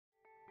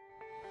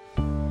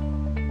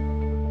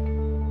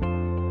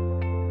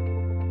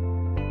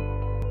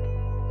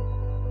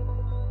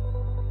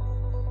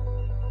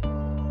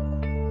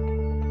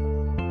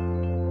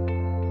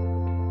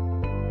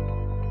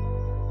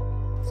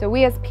So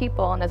we as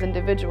people and as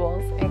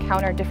individuals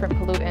encounter different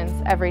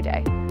pollutants every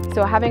day.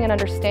 So having an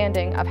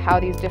understanding of how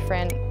these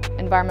different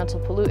environmental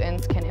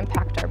pollutants can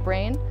impact our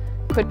brain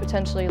could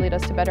potentially lead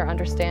us to better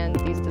understand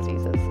these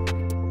diseases.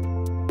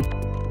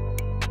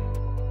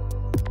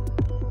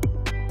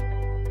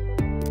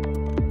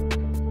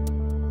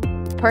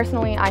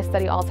 Personally, I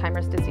study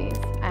Alzheimer's disease,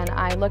 and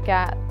I look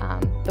at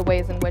the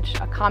ways in which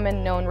a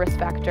common known risk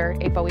factor,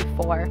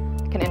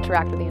 ApoE4, can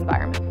interact with the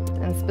environment.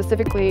 And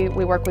specifically,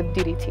 we work with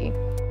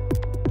DDT.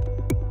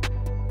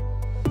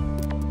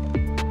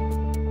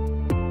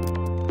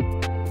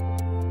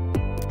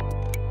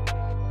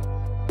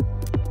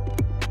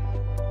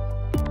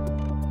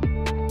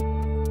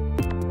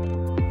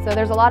 So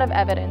there's a lot of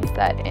evidence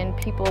that in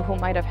people who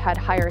might have had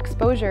higher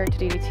exposure to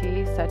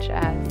DDT, such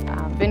as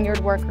vineyard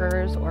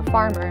workers or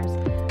farmers,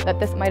 that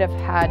this might have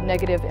had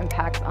negative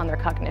impacts on their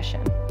cognition.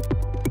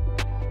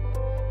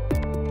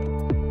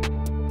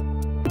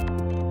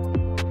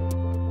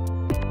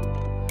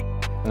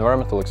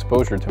 Environmental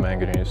exposure to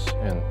manganese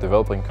in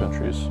developing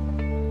countries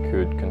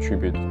could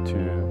contribute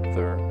to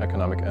their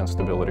economic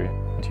instability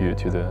due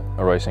to the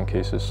arising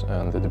cases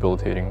and the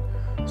debilitating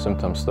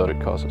symptoms that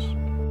it causes.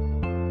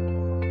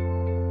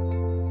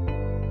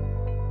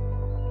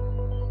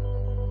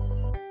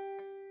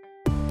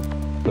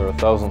 There are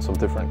thousands of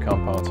different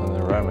compounds in the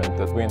environment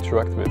that we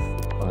interact with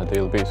on a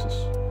daily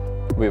basis.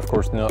 We of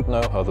course do not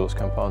know how those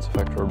compounds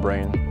affect our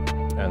brain,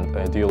 and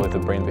ideally the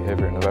Brain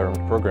Behavior and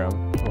Environment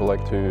program would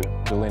like to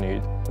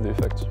delineate the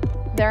effects.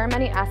 There are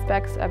many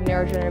aspects of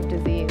neurodegenerative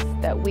disease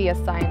that we as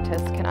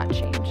scientists cannot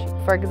change.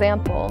 For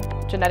example,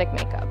 genetic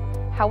makeup.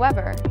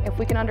 However, if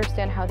we can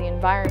understand how the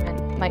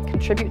environment might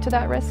contribute to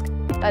that risk,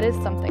 that is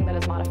something that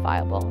is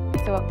modifiable.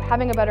 So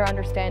having a better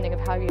understanding of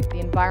how the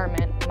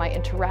environment might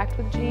interact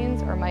with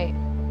genes or might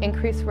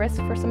increase risk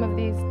for some of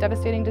these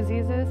devastating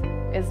diseases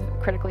is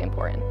critically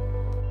important.